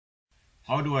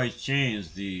How do I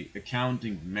change the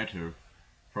accounting method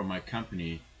for my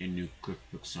company in new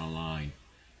QuickBooks Online?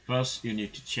 First, you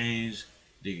need to change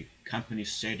the company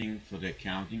setting for the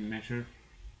accounting method.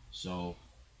 So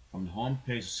from the home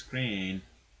page screen,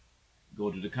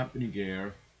 go to the company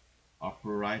gear,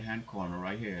 upper right hand corner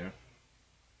right here,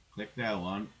 click that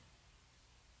one,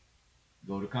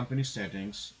 go to company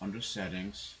settings, under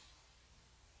settings,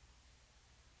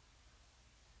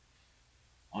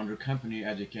 under company,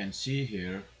 as you can see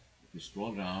here, if you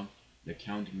scroll down, the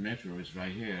accounting method is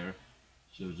right here.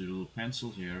 So there's a little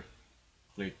pencil here,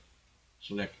 click,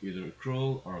 select either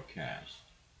accrual or cash.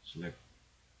 Select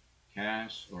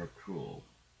cash or accrual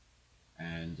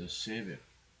and just save it.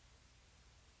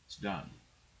 It's done.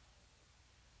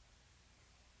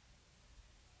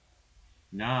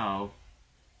 Now,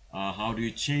 how do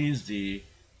you change the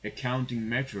accounting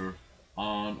method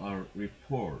on a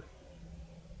report?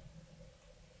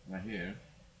 Right here.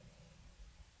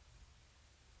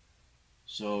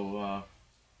 So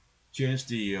change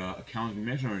the accounting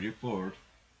method on a report.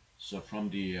 So from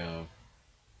the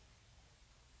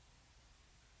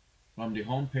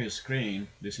home page screen,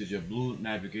 this is your blue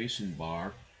navigation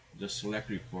bar. Just select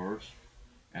reports,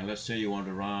 and let's say you want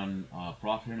to run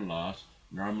profit and loss.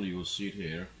 Normally you will see it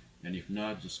here, and if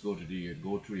not, just go to the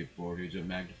go to report. Here's your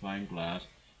magnifying glass.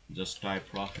 Just type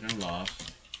profit and loss.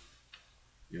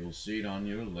 You will see it on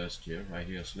your list here, right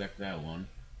here. Select that one.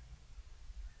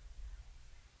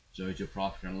 So it's your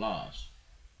profit and loss.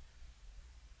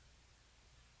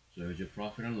 So it's your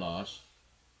profit and loss,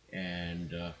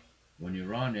 and when you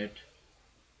run it,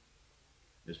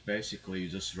 it's basically you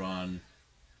just run.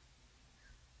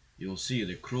 You'll see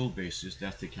the accrual basis.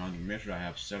 That's the accounting method I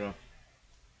have set up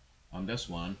on this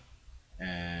one,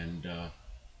 and uh,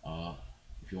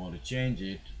 if you want to change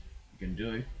it, you can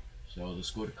do it. So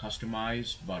just go to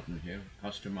customize button here,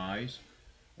 customize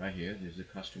right here. There's the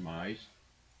customize,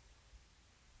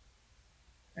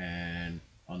 and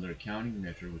under accounting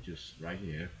method, which is right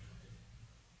here,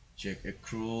 check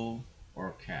accrual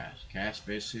or cash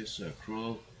basis,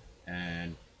 accrual,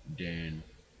 and then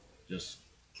just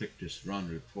click this run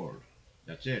report.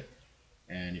 That's it.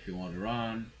 And if you want to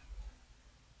run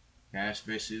cash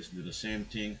basis, do the same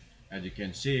thing. As you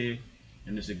can see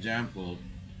in this example,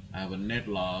 I have a net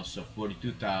loss of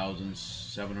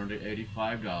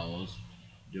 $42,785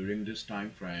 during this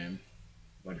time frame.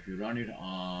 But if you run it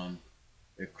on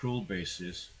accrual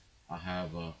basis, I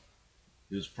have a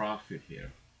huge profit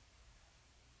here.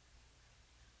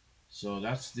 So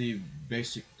that's the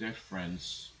basic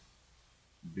difference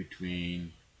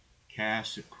between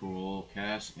cash accrual,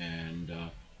 cash and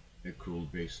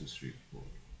accrual basis report.